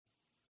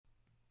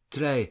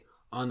Today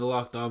on the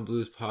Locked On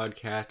Blues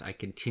podcast, I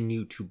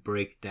continue to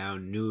break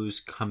down news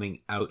coming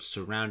out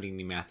surrounding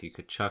the Matthew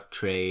Tkachuk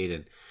trade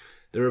and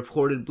the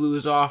reported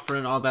Blues offer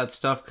and all that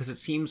stuff, because it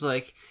seems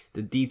like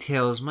the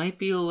details might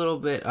be a little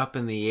bit up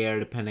in the air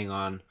depending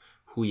on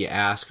who you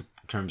ask in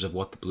terms of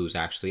what the Blues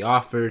actually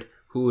offered,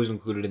 who was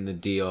included in the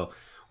deal,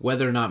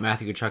 whether or not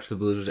Matthew Tkachuk to the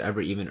Blues was ever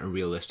even a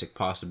realistic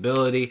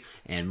possibility,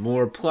 and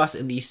more. Plus,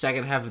 in the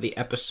second half of the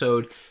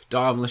episode,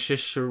 Dom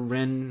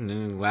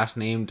Luszczyszyn, last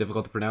name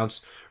difficult to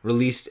pronounce,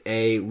 released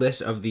a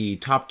list of the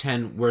top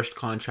 10 worst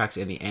contracts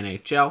in the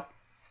NHL,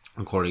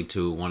 according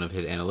to one of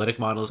his analytic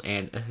models,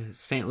 and a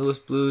St. Louis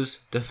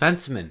Blues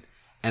defenseman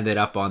ended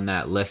up on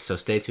that list, so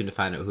stay tuned to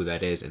find out who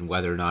that is and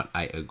whether or not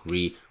I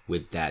agree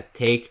with that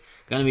take.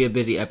 Gonna be a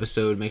busy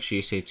episode, make sure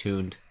you stay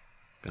tuned.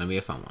 Gonna be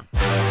a fun one.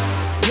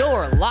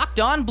 You're Locked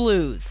On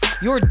Blues,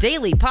 your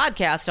daily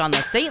podcast on the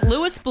St.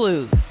 Louis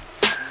Blues.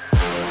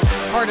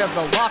 Part of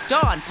the Locked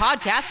On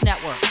Podcast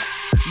Network,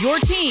 your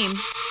team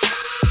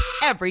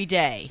every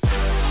day.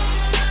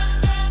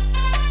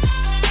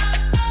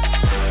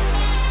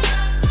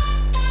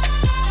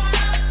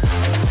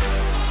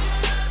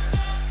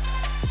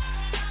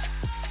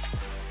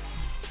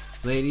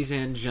 Ladies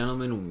and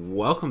gentlemen,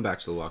 welcome back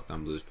to the Locked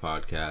On Blues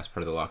podcast, part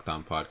of the Locked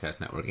On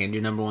Podcast Network, and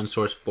your number one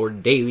source for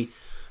daily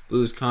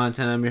Blues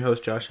content. I'm your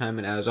host, Josh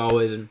Hyman, as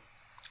always, and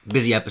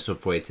busy episode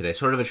for you today.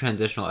 Sort of a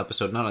transitional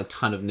episode, not a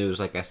ton of news,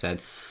 like I said.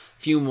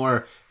 A few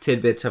more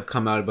tidbits have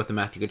come out about the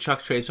Matthew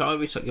Tkachuk trade, so I'll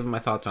be giving my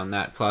thoughts on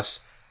that. Plus,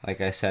 like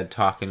I said,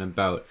 talking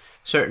about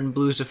certain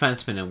Blues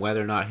defensemen and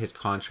whether or not his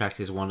contract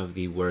is one of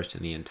the worst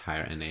in the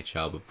entire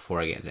NHL. But before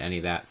I get into any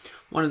of that,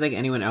 I want to thank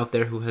anyone out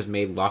there who has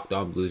made Locked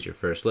On Blues your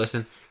first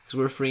listen, because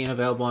we're free and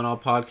available on all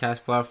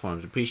podcast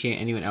platforms. Appreciate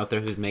anyone out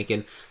there who's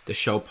making the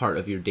show part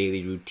of your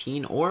daily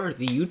routine, or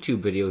the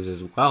YouTube videos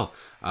as well.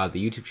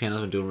 The YouTube channel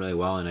has been doing really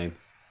well, and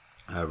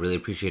I really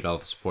appreciate all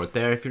the support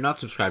there. If you're not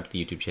subscribed to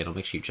the YouTube channel,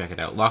 make sure you check it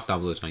out. Locked On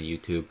Blues on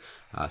YouTube.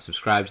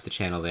 Subscribe to the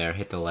channel there.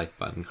 Hit the like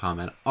button,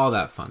 comment, all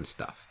that fun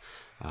stuff.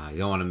 You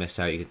don't want to miss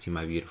out. You can see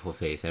my beautiful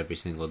face every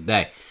single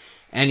day.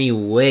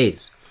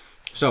 Anyways,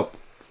 so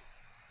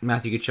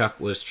Matthew Tkachuk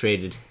was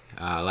traded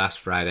last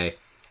Friday.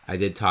 I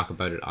did talk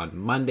about it on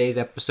Monday's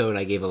episode.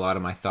 I gave a lot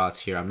of my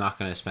thoughts here. I'm not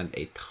going to spend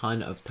a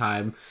ton of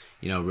time,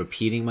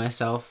 repeating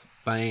myself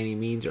by any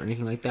means or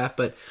anything like that,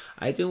 but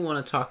I do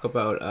want to talk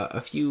about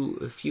a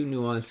few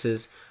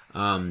nuances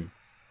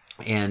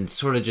and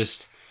sort of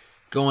just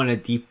go on a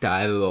deep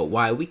dive about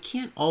why we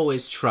can't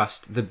always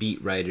trust the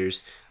beat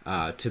writers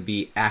to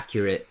be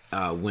accurate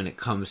when it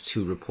comes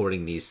to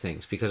reporting these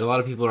things, because a lot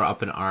of people are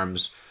up in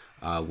arms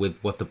with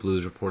what the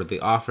Blues reportedly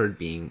offered,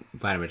 being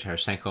Vladimir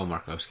Tarasenko,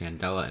 Marco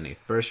Scandella, and a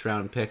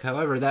first-round pick.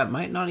 However, that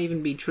might not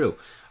even be true.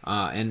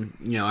 And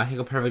I think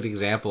a perfect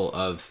example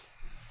of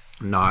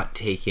not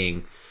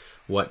taking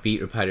what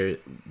beat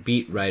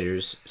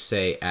writers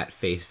say at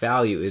face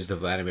value is the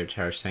Vladimir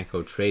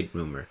Tarasenko trade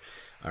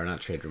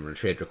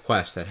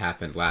request that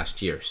happened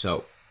last year.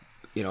 So,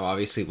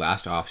 obviously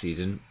last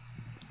offseason,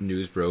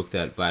 news broke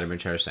that Vladimir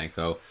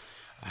Tarasenko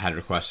had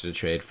requested a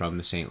trade from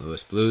the St.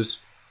 Louis Blues.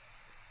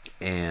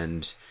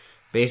 And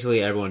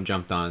basically everyone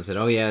jumped on and said,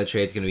 oh yeah, the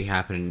trade's going to be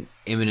happening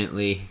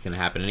imminently, going to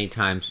happen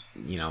anytime,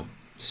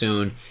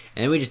 soon.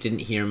 And then we just didn't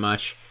hear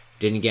much,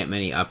 didn't get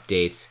many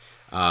updates.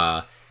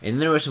 And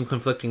there were some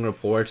conflicting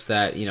reports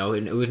that,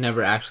 it was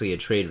never actually a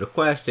trade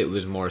request. It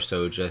was more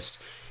so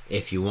just,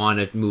 if you want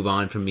to move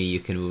on from me,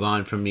 you can move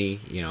on from me,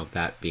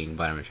 that being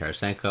Vladimir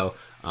Tarasenko.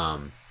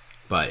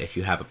 But if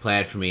you have a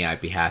plan for me, I'd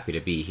be happy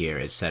to be here,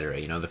 etc.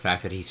 The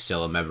fact that he's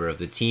still a member of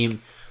the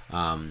team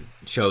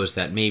shows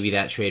that maybe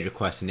that trade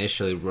request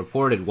initially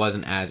reported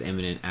wasn't as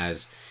imminent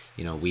as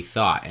we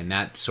thought, and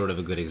that's sort of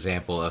a good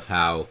example of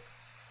how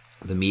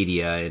the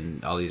media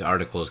and all these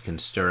articles can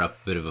stir up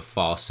a bit of a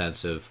false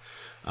sense of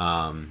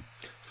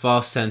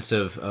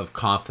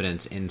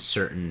confidence in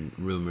certain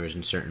rumors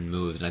and certain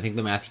moves. And I think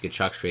the Matthew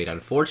Tkachuk trade,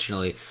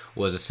 unfortunately,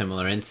 was a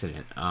similar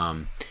incident.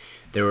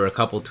 There were a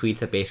couple tweets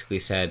that basically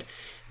said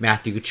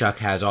Matthew Tkachuk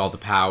has all the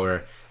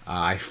power.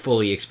 I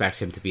fully expect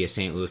him to be a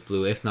St. Louis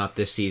Blue, if not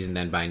this season,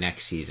 then by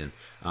next season.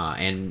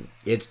 And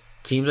it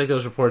seems like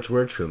those reports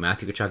were true.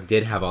 Matthew Tkachuk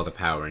did have all the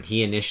power, and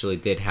he initially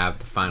did have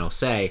the final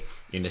say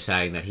in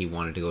deciding that he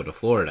wanted to go to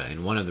Florida.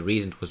 And one of the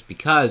reasons was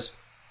because,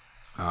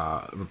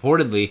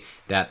 reportedly,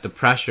 that the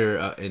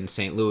pressure in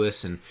St.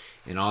 Louis and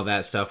all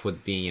that stuff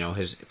with being,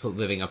 his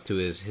living up to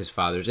his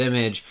father's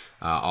image,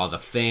 all the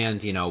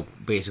fans,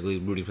 basically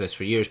rooting for this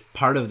for years.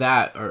 Part of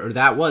that, or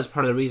that was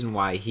part of the reason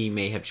why he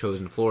may have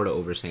chosen Florida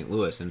over St.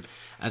 Louis. And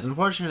as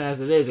unfortunate as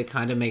it is, it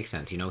kind of makes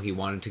sense. He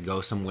wanted to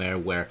go somewhere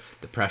where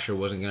the pressure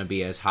wasn't going to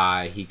be as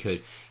high. He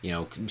could,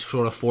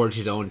 sort of forge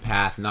his own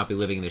path and not be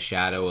living in the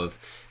shadow of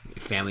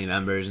family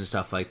members and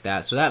stuff like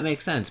that. So that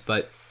makes sense.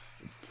 But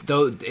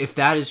though, if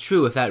that is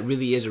true, if that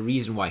really is a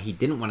reason why he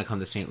didn't want to come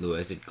to St.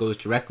 Louis, it goes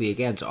directly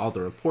against all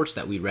the reports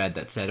that we read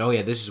that said, oh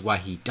yeah, this is why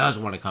he does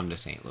want to come to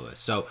St. Louis.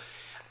 So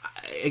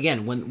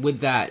again,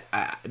 with that,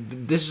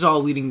 this is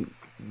all leading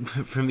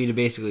for me to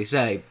basically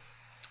say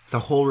the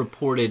whole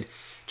reported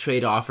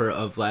trade offer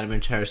of Vladimir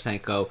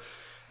Tarasenko,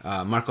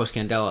 Marco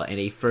Scandella, and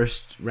a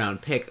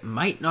first-round pick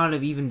might not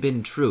have even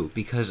been true,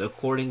 because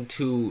according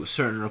to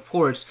certain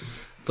reports,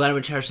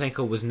 Vladimir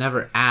Tarasenko was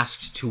never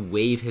asked to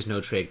waive his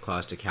no-trade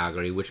clause to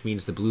Calgary, which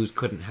means the Blues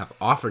couldn't have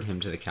offered him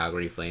to the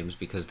Calgary Flames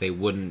because they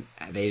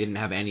didn't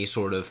have any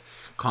sort of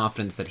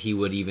confidence that he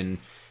would even,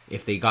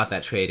 if they got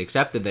that trade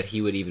accepted, that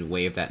he would even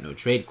waive that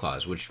no-trade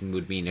clause, which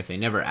would mean if they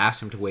never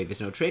asked him to waive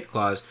his no-trade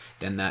clause,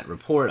 then that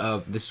report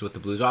of this is what the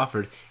Blues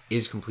offered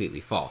is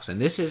completely false.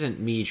 And this isn't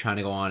me trying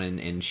to go on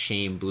and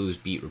shame Blues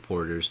beat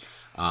reporters,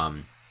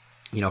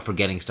 for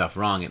getting stuff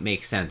wrong. It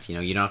makes sense.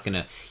 You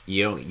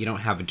don't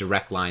have a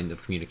direct line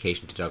of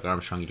communication to Doug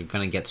Armstrong. You're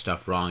going to get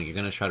stuff wrong. You're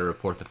going to try to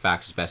report the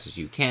facts as best as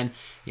you can.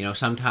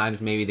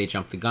 Sometimes maybe they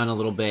jump the gun a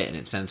little bit and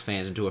it sends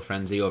fans into a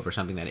frenzy over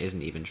something that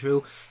isn't even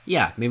true.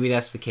 Yeah, maybe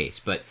that's the case.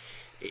 But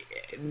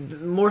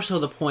more so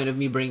the point of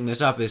me bringing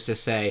this up is to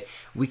say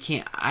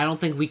I don't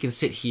think we can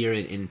sit here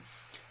and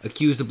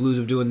accuse the Blues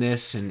of doing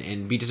this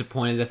and be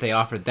disappointed that they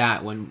offered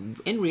that, when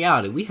in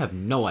reality we have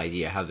no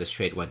idea how this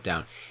trade went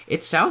down.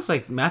 It sounds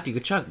like Matthew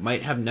Tkachuk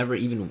might have never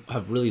even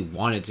have really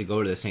wanted to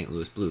go to the St.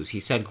 Louis Blues. He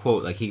said,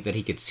 quote, that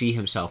he could see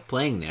himself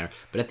playing there,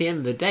 but at the end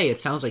of the day it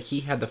sounds like he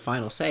had the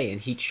final say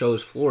and he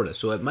chose Florida.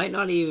 So it might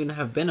not even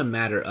have been a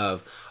matter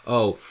of,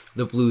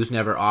 the Blues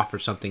never offered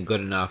something good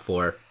enough,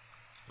 or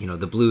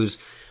the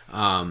Blues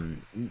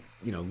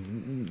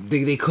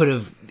they could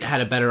have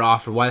had a better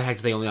offer. Why the heck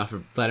did they only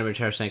offer Vladimir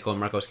Tarasenko and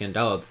Marco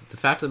Scandella? The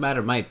fact of the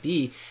matter might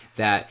be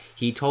that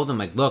he told them,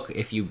 like, look,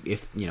 if you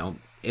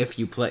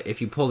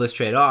pull this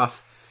trade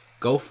off,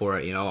 go for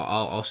it.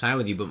 I'll sign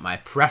with you, but my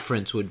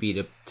preference would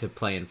be to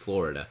play in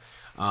Florida.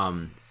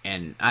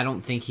 And I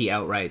don't think he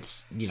outright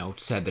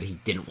said that he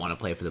didn't want to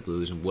play for the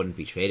Blues and wouldn't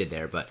be traded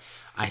there, but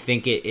I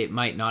think it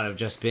might not have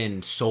just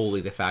been solely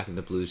the fact that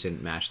the Blues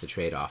didn't match the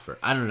trade offer.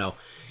 I don't know.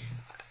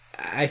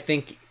 I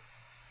think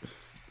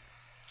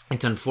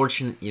it's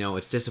unfortunate,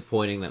 it's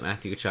disappointing that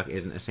Matthew Tkachuk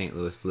isn't a St.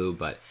 Louis Blue,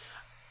 but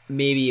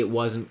maybe it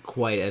wasn't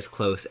quite as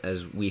close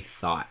as we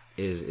thought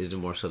is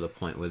more so the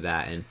point with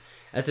that. And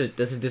that's a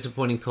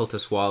disappointing pill to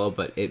swallow,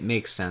 but it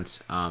makes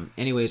sense.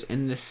 Anyways,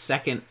 in this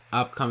second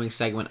upcoming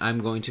segment,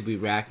 I'm going to be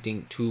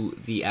reacting to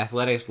the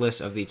Athletics list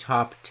of the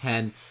top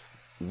 10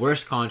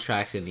 worst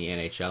contracts in the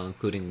NHL,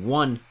 including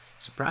one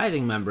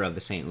surprising member of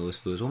the St. Louis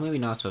Blues. Well, maybe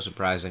not so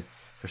surprising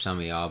for some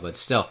of y'all, but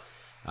still,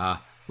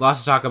 lots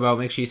to talk about.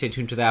 Make sure you stay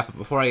tuned to that. But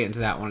before I get into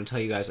that, I want to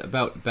tell you guys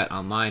about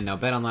BetOnline. Now,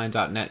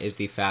 BetOnline.net is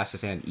the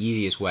fastest and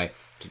easiest way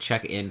to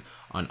check in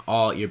on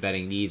all your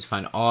betting needs.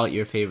 Find all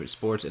your favorite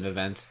sports and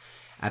events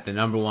at the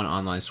 #1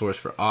 online source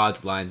for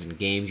odds, lines, and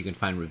games. You can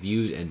find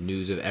reviews and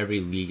news of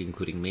every league,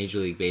 including Major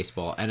League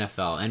Baseball,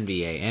 NFL,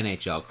 NBA,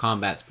 NHL,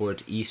 combat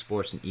sports,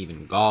 esports, and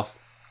even golf.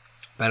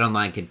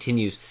 BetOnline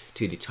continues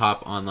to be the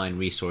top online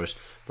resource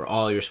for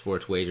all your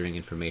sports wagering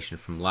information,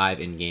 from live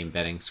in-game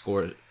betting,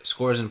 scores,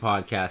 and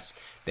podcasts.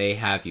 They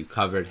have you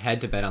covered. Head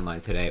to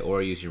BetOnline today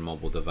or use your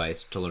mobile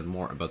device to learn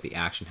more about the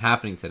action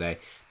happening today.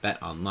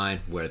 BetOnline,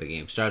 where the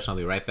game starts. I'll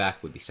be right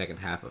back with the second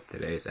half of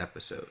today's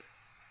episode.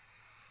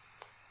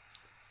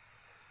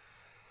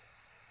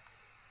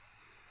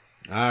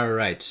 All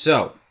right,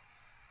 so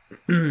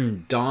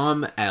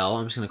Dom L.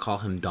 I'm just going to call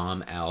him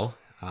Dom L.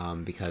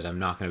 Because I'm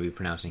not going to be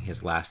pronouncing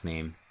his last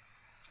name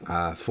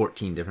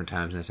 14 different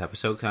times in this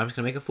episode, because I'm just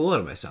going to make a fool out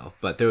of myself.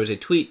 But there was a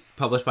tweet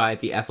published by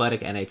the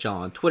Athletic NHL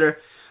on Twitter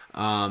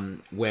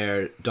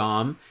where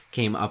Dom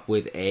came up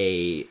with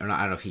I don't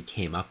know if he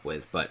came up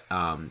with, but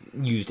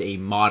used a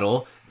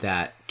model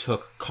that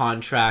took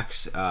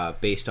contracts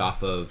based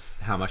off of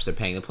how much they're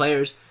paying the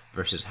players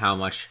versus how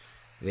much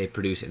they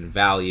produce in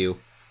value,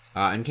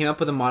 and came up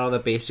with a model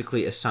that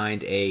basically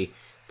assigned a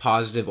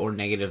positive or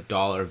negative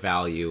dollar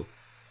value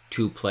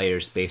to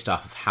players based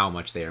off of how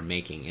much they are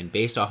making. And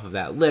based off of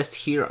that list,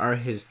 here are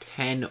his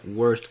 10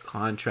 worst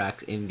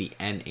contracts in the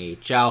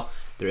NHL.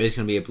 There is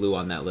going to be a blue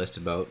on that list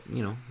about,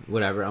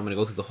 whatever. I'm going to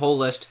go through the whole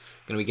list.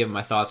 Going to be giving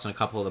my thoughts on a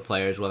couple of the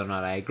players, whether or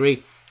not I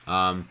agree.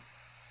 And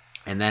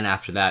then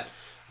after that,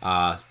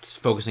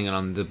 focusing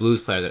on the Blues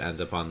player that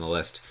ends up on the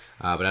list.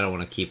 But I don't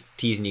want to keep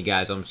teasing you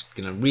guys. I'm just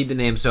going to read the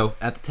names. So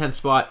at the 10th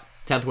spot,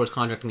 10th worst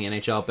contract in the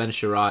NHL, Ben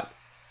Chiarot.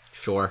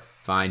 Sure,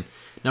 fine.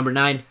 Number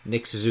 9,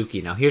 Nick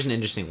Suzuki. Now, here's an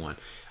interesting one.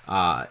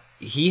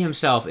 He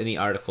himself, in the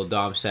article,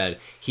 Dom said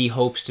he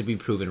hopes to be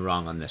proven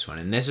wrong on this one.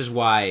 And this is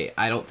why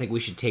I don't think we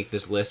should take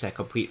this list at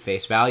complete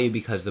face value,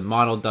 because the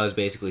model does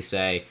basically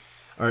say,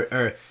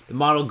 or the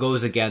model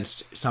goes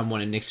against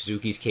someone in Nick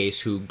Suzuki's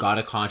case who got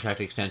a contract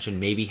extension,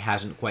 maybe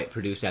hasn't quite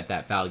produced at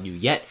that value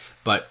yet,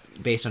 but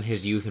based on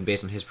his youth and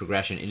based on his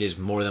progression, it is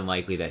more than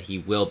likely that he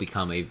will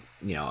become a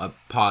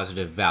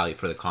positive value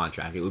for the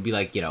contract. It would be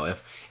like,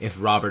 if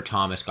Robert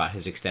Thomas got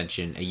his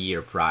extension a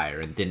year prior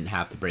and didn't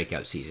have the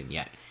breakout season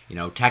yet.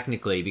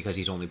 Technically, because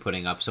he's only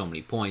putting up so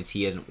many points,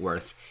 he isn't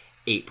worth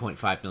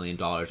 $8.5 million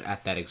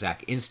at that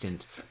exact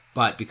instant,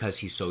 but because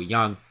he's so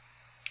young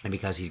and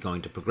because he's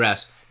going to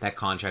progress, that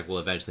contract will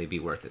eventually be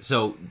worth it.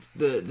 So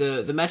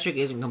the metric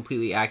isn't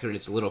completely accurate.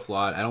 It's a little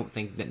flawed. I don't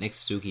think that Nick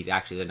Suzuki is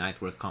actually the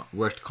 9th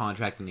worst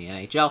contract in the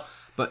NHL,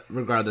 But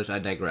regardless, I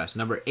digress.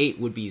 Number 8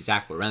 would be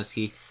Zach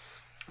Werenski.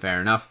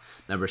 Fair enough.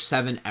 Number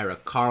 7,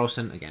 Erik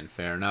Karlsson. Again,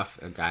 fair enough.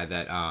 A guy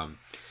that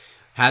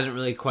hasn't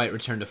really quite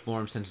returned to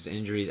form since his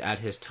injuries. At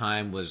his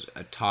time, was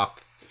a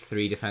top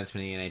 3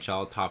 defenseman in the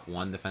NHL, top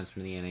 1 defenseman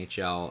in the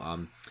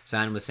NHL.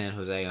 Signed with San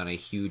Jose on a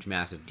huge,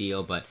 massive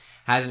deal, but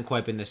hasn't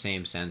quite been the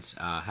same since.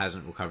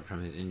 Hasn't recovered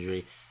from his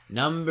injury.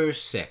 Number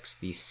 6,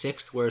 the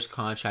 6th worst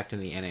contract in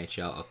the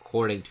NHL,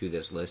 according to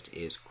this list,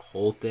 is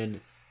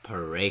Colton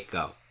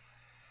Parayko.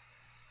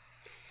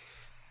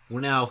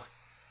 Well, now,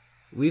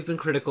 we've been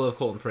critical of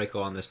Colton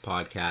Parayko on this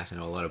podcast. I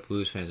know a lot of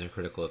Blues fans are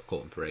critical of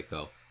Colton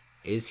Parayko.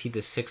 Is he the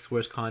 6th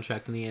worst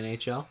contract in the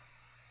NHL?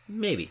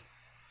 Maybe.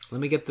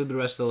 Let me get through the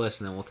rest of the list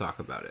and then we'll talk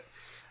about it.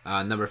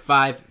 Number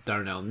 5,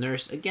 Darnell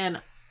Nurse.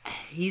 Again,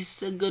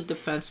 he's a good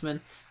defenseman.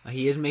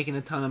 He is making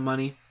a ton of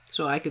money,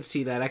 so I could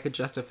see that. I could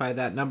justify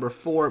that. Number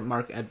 4,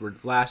 Marc-Edouard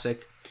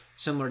Vlasic.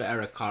 Similar to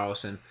Erik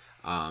Karlsson.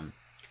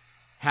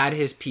 Had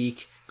his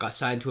peak, got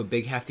signed to a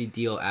big hefty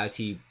deal as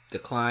he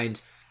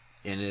declined,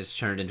 and is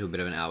turned into a bit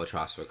of an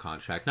albatross of a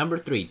contract. Number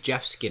 3,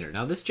 Jeff Skinner.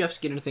 Now, this Jeff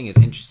Skinner thing is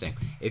interesting.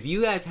 If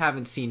you guys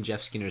haven't seen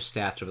Jeff Skinner's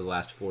stats over the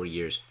last 4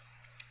 years,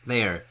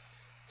 they are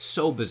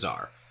so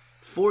bizarre.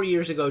 4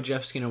 years ago,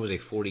 Jeff Skinner was a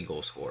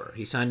 40-goal scorer.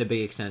 He signed a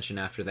big extension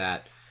after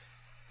that.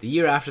 The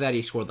year after that,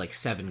 he scored like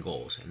 7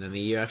 goals. And then the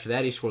year after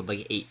that, he scored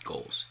like 8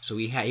 goals. So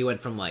he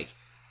went from like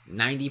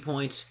 90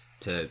 points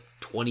to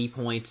 20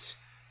 points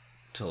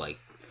to like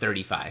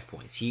 35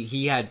 points.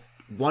 He had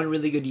 1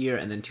 really good year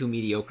and then 2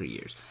 mediocre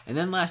years. And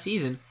then last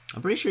season,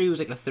 I'm pretty sure he was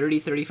like a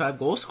 30-35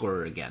 goal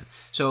scorer again.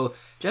 So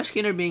Jeff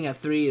Skinner being at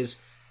 3 is,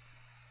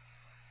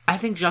 I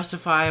think,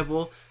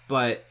 justifiable.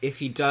 But if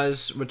he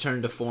does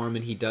return to form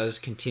and he does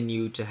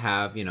continue to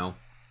have,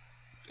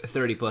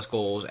 30-plus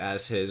goals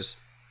as his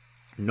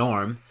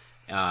norm,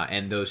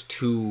 and those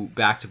 2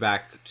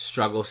 back-to-back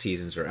struggle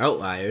seasons are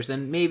outliers,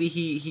 then maybe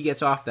he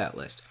gets off that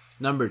list.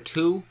 Number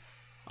 2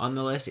 on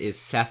the list is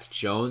Seth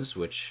Jones,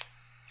 which,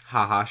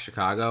 haha,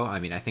 Chicago.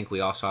 I mean, I think we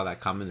all saw that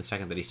coming the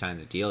second that he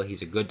signed the deal.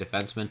 He's a good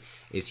defenseman.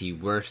 Is he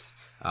worth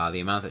the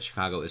amount that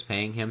Chicago is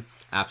paying him?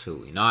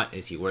 Absolutely not.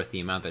 Is he worth the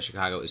amount that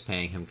Chicago is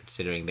paying him,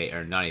 considering they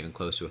are not even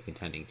close to a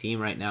contending team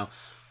right now?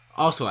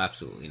 Also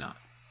absolutely not.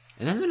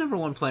 And then the number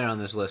 1 player on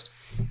this list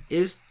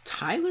is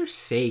Tyler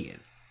Seguin.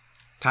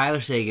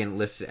 Tyler Seguin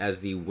listed as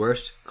the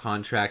worst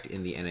contract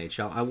in the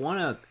NHL. I want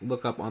to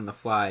look up on the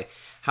fly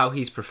how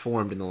he's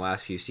performed in the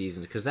last few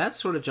seasons, because that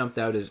sort of jumped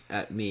out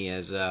at me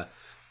as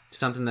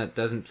something that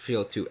doesn't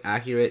feel too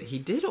accurate. He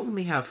did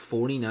only have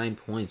 49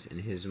 points in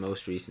his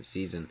most recent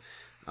season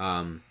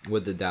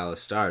with the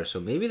Dallas Stars, so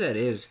maybe that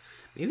is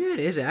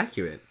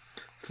accurate.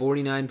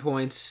 49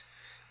 points,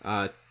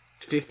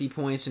 50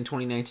 points in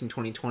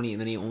 2019-2020,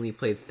 and then he only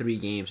played 3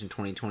 games in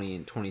 2020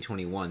 and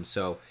 2021.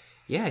 So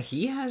yeah,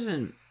 he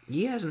hasn't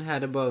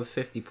had above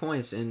 50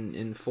 points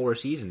in 4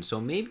 seasons. So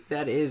maybe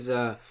that is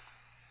an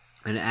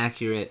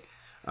accurate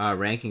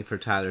ranking for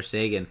Tyler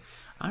Seguin.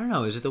 I don't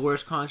know. Is it the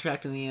worst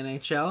contract in the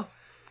NHL?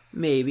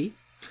 Maybe.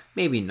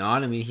 Maybe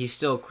not. I mean, he's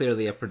still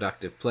clearly a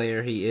productive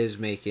player. He is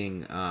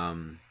making a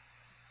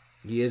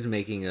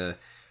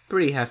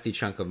pretty hefty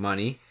chunk of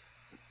money.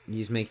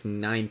 He's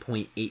making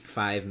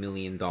 $9.85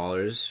 million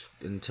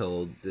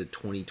until the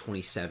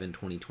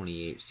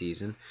 2027-2028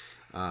 season.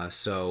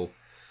 So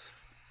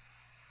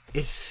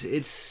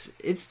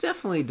it's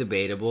definitely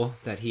debatable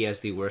that he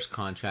has the worst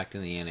contract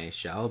in the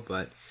NHL.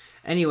 But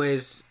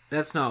anyways,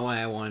 that's not why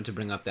I wanted to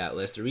bring up that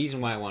list. The reason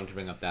why I wanted to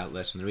bring up that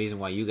list, and the reason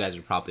why you guys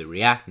are probably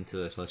reacting to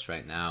this list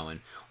right now and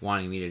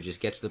wanting me to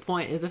just get to the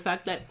point, is the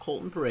fact that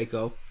Colton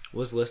Parayko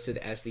was listed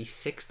as the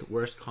 6th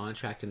worst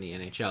contract in the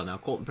NHL. Now,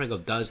 Colton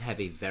Parayko does have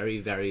a very,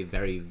 very,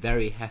 very,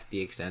 very hefty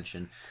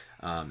extension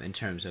in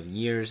terms of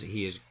years.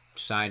 He is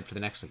signed for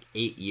the next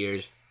 8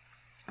 years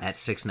at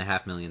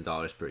 $6.5 million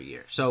per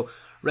year. So,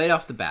 right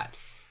off the bat,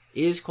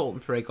 is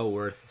Colton Parayko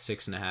worth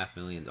 $6.5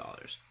 million?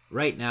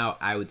 Right now,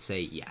 I would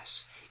say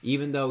yes.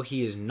 Even though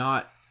he is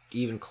not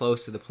even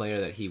close to the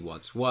player that he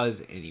once was,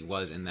 and he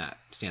was in that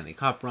Stanley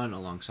Cup run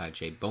alongside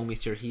Jay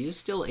Bouwmeester, he is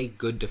still a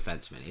good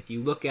defenseman. If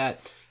you look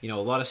at, a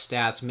lot of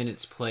stats,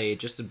 minutes played,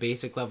 just the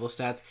basic level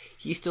stats,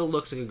 he still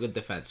looks like a good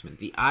defenseman.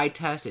 The eye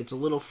test, it's a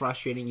little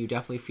frustrating. You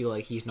definitely feel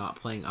like he's not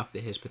playing up to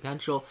his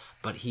potential,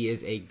 but he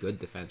is a good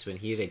defenseman.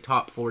 He is a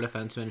top 4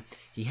 defenseman.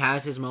 He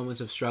has his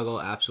moments of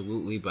struggle,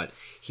 absolutely, but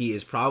he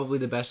is probably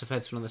the best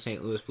defenseman on the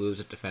St. Louis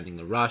Blues at defending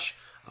the rush.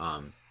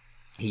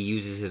 He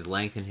uses his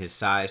length and his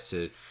size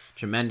to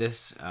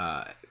tremendous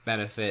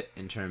benefit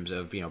in terms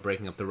of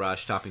breaking up the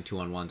rush, stopping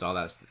 2-on-1s,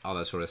 all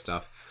that sort of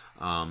stuff.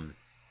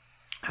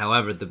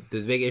 However, the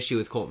big issue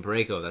with Colton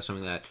Parayko, that's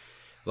something that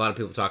a lot of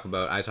people talk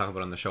about, I talk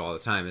about on the show all the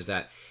time, is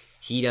that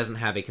he doesn't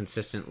have a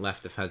consistent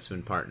left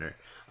defenseman partner.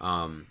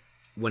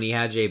 When he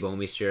had Jay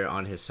Bouwmeester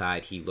on his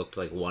side, he looked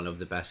like one of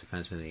the best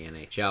defensemen in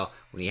the NHL.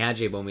 When he had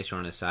Jay Bouwmeester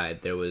on his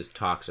side, there was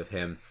talks of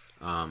him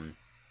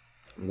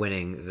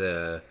winning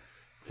the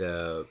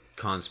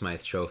Conn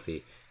Smythe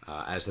Trophy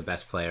as the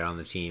best player on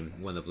the team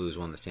when the Blues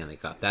won the Stanley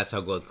Cup. That's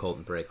how good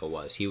Colton Parayko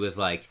was. He was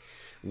like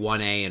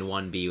 1A and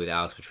 1B with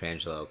Alex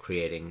Pietrangelo,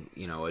 creating,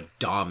 a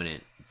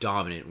dominant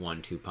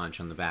 1-2 punch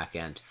on the back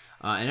end.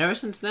 And ever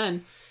since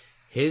then,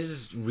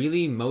 his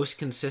really most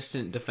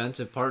consistent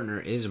defensive partner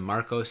is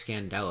Marco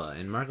Scandella.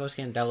 And Marco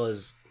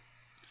Scandella's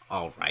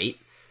all right.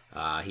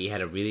 He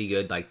had a really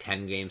good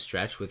 10-game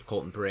stretch with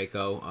Colton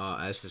Parayko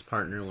as his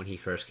partner when he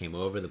first came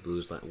over. The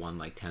Blues won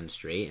 10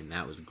 straight, and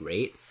that was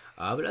great.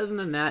 But other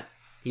than that,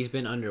 he's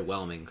been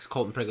underwhelming.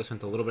 Colton Parayko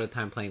spent a little bit of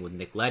time playing with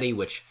Nick Leddy,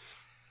 which,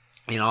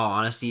 in all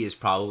honesty, is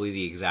probably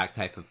the exact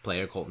type of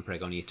player Colton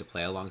Parayko needs to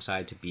play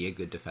alongside to be a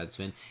good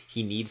defenseman.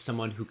 He needs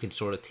someone who can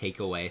sort of take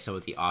away some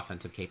of the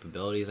offensive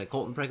capabilities.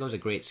 Colton Parayko is a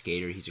great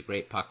skater. He's a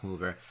great puck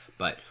mover.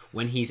 But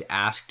when he's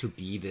asked to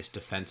be this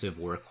defensive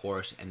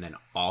workhorse and then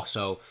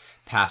also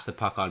pass the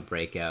puck on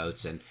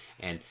breakouts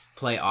and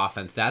play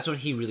offense, that's when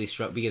he really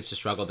begins to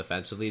struggle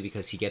defensively,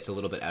 because he gets a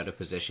little bit out of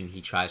position.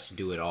 He tries to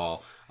do it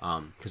all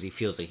because he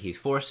feels like he's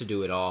forced to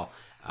do it all.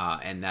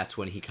 And that's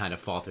when he kind of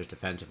falters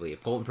defensively.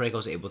 If Colton Parayko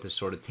is able to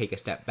sort of take a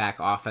step back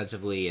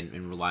offensively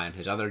and rely on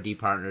his other D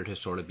partner to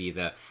sort of be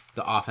the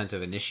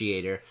offensive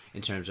initiator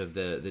in terms of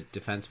the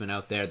defenseman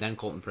out there, then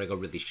Colton Parayko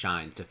really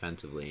shines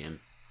defensively. And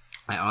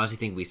I honestly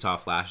think we saw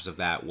flashes of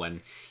that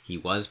when he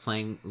was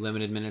playing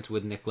limited minutes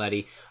with Nick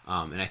Leddy.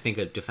 And I think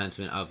a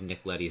defenseman of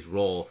Nick Leddy's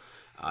role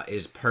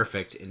is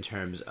perfect in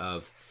terms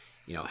of,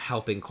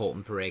 helping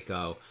Colton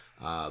Parayko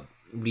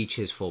reach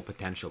his full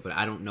potential. But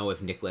I don't know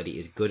if Nick Leddy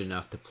is good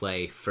enough to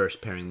play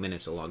first pairing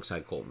minutes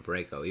alongside Colton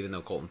Parayko. Even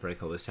though Colton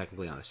Parayko was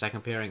technically on the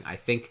second pairing, I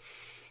think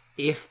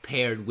if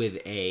paired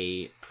with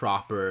a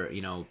proper,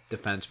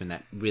 defenseman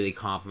that really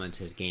complements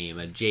his game,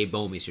 a Jay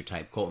Bouwmeester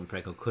type, Colton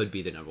Parayko could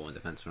be the number one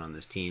defenseman on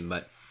this team.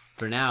 But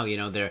for now,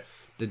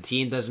 the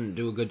team doesn't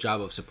do a good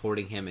job of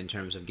supporting him in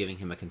terms of giving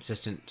him a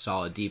consistent,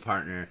 solid D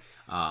partner.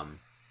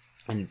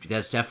 And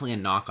that's definitely a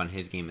knock on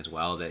his game as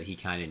well, that he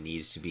kind of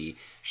needs to be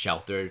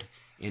sheltered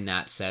in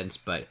that sense.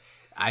 But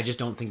I just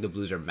don't think the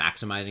Blues are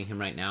maximizing him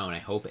right now, and I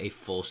hope a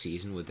full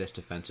season with this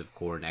defensive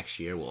core next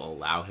year will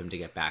allow him to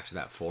get back to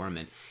that form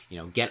and,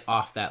 get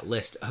off that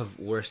list of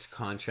worst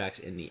contracts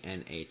in the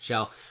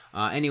NHL.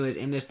 Anyways,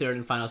 in this third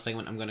and final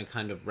segment, I'm going to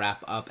kind of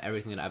wrap up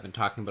everything that I've been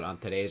talking about on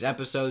today's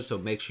episode, so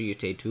make sure you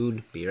stay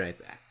tuned. Be right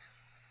back.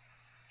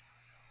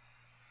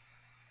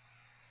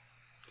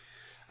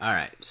 All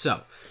right,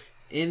 so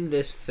in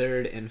this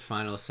third and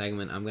final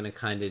segment, I'm going to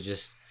kind of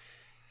just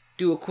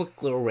do a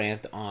quick little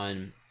rant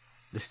on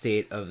the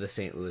state of the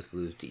St. Louis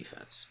Blues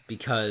defense,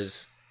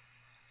 because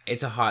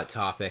it's a hot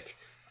topic,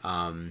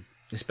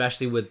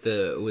 especially with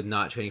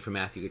not trading for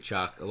Matthew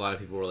Tkachuk. A lot of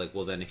people were like,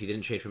 well, then if you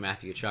didn't trade for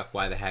Matthew Tkachuk,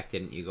 why the heck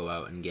didn't you go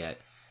out and get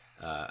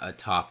a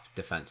top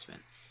defenseman?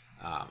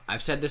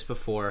 I've said this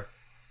before,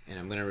 and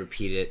I'm going to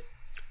repeat it.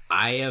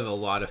 I have a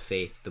lot of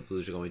faith the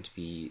Blues are going to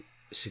be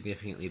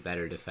significantly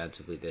better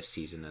defensively this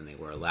season than they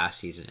were last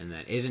season, and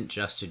that isn't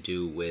just to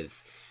do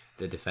with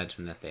the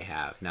defensemen that they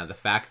have. Now, the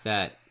fact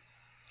that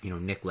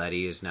Nick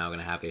Leddy is now going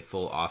to have a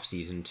full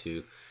offseason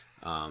to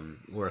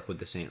work with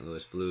the St.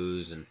 Louis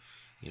Blues, and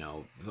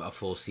a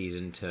full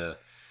season to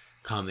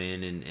come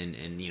in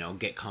and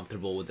get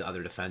comfortable with the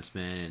other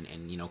defensemen,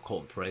 and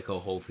Colton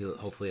Parayko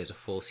hopefully has a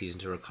full season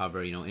to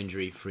recover,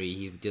 injury free.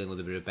 He's dealing with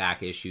a bit of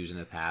back issues in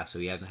the past, so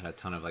he hasn't had a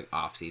ton of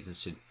off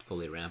seasons to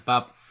fully ramp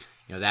up.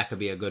 That could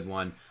be a good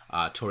one.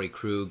 Torrey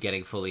Krug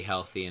getting fully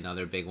healthy,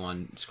 another big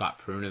one.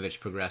 Scott Perunovich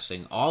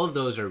progressing. All of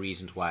those are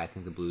reasons why I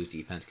think the Blues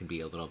defense can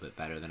be a little bit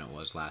better than it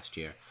was last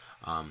year.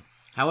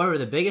 However,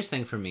 the biggest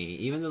thing for me,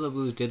 even though the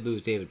Blues did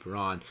lose David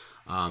Perron,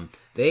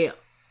 they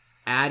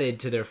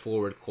added to their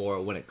forward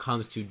core when it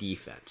comes to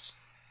defense.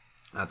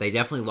 They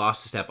definitely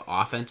lost a step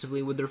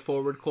offensively with their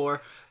forward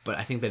core, but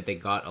I think that they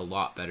got a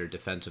lot better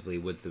defensively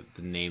with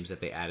the names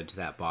that they added to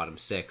that bottom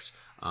six.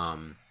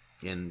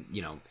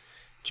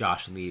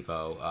 Josh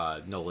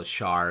Levo, Nola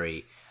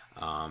Shari,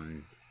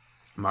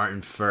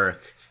 Martin Ferk,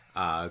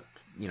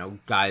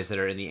 guys that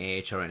are in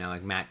the AHL right now,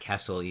 like Matt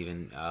Kessel,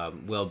 even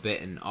Will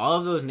Bitton. All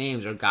of those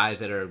names are guys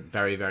that are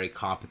very, very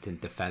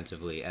competent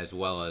defensively as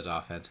well as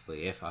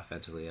offensively, if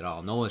offensively at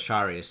all. Nola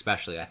Shari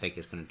especially, I think,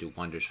 is going to do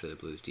wonders for the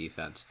Blues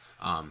defense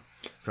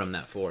from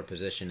that forward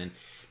position. And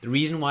the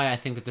reason why I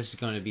think that this is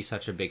going to be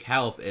such a big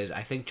help is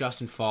I think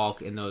Justin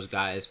Falk and those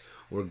guys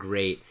were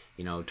great.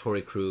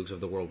 Torrey Krugs of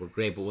the world were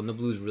great, but when the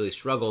Blues really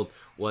struggled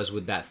was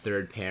with that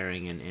third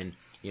pairing, and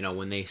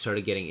when they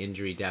started getting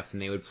injury depth, and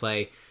they would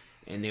play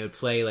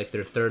like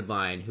their third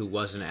line, who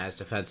wasn't as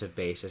defensive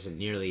based as it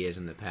nearly is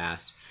in the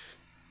past,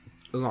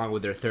 along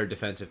with their third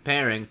defensive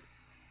pairing.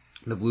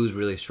 The Blues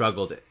really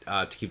struggled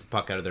to keep the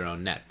puck out of their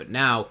own net. But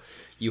now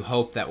you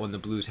hope that when the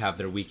Blues have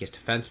their weakest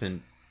defenseman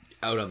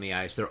out on the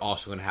ice, they're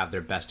also going to have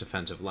their best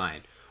defensive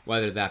line,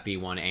 whether that be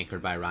one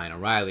anchored by Ryan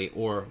O'Reilly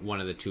or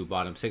one of the two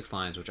bottom six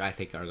lines, which I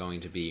think are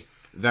going to be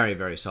very,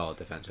 very solid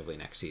defensively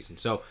next season.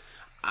 So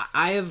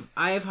I have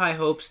high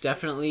hopes.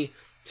 Definitely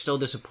still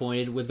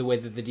disappointed with the way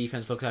that the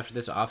defense looks after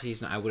this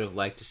offseason. I would have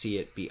liked to see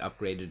it be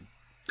upgraded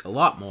a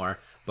lot more,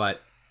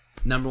 but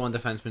number one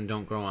defensemen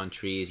don't grow on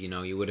trees.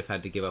 You would have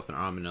had to give up an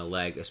arm and a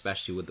leg,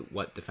 especially with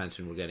what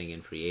defensemen we're getting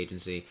in free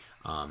agency.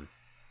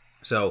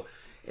 So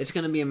it's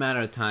going to be a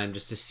matter of time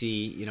just to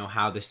see,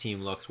 how this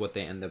team looks, what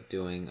they end up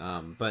doing.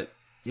 But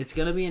it's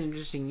going to be an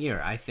interesting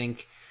year. I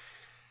think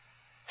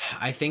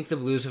the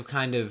Blues have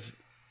kind of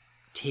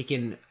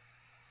taken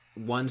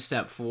one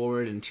step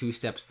forward and two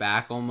steps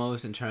back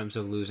almost in terms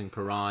of losing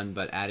Perron,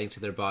 but adding to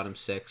their bottom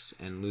six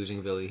and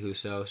losing Ville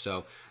Husso.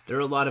 So there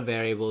are a lot of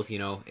variables.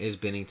 Is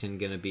Binnington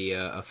going to be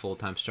a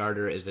full-time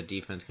starter? Is the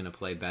defense going to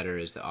play better?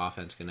 Is the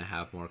offense going to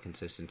have more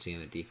consistency in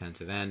the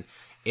defensive end?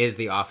 Is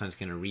the offense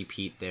going to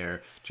repeat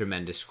their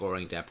tremendous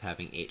scoring depth,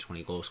 having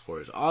 820 goal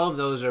scorers? All of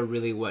those are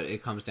really what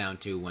it comes down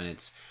to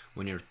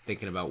when you're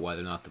thinking about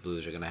whether or not the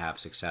Blues are going to have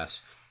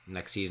success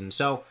next season.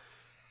 So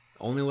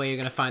only way you're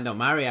going to find out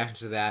my reaction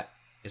to that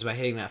is by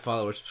hitting that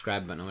follow or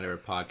subscribe button on whatever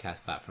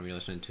podcast platform you're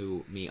listening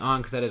to me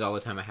on, because that is all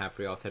the time I have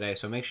for y'all today.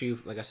 So make sure you,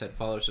 like I said,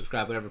 follow or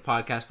subscribe whatever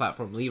podcast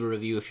platform. Leave a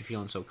review if you're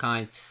feeling so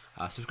kind.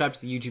 Subscribe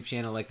to the YouTube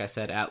channel, like I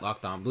said, at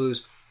Locked On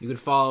Blues. You can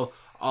follow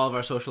all of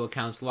our social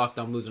accounts, Locked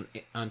On Blues,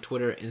 on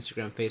Twitter,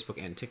 Instagram,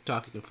 Facebook, and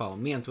TikTok. You can follow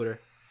me on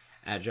Twitter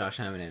at Josh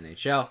Hammond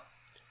NHL.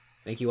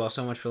 Thank you all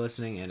so much for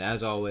listening, and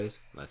as always,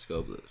 let's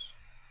go Blues.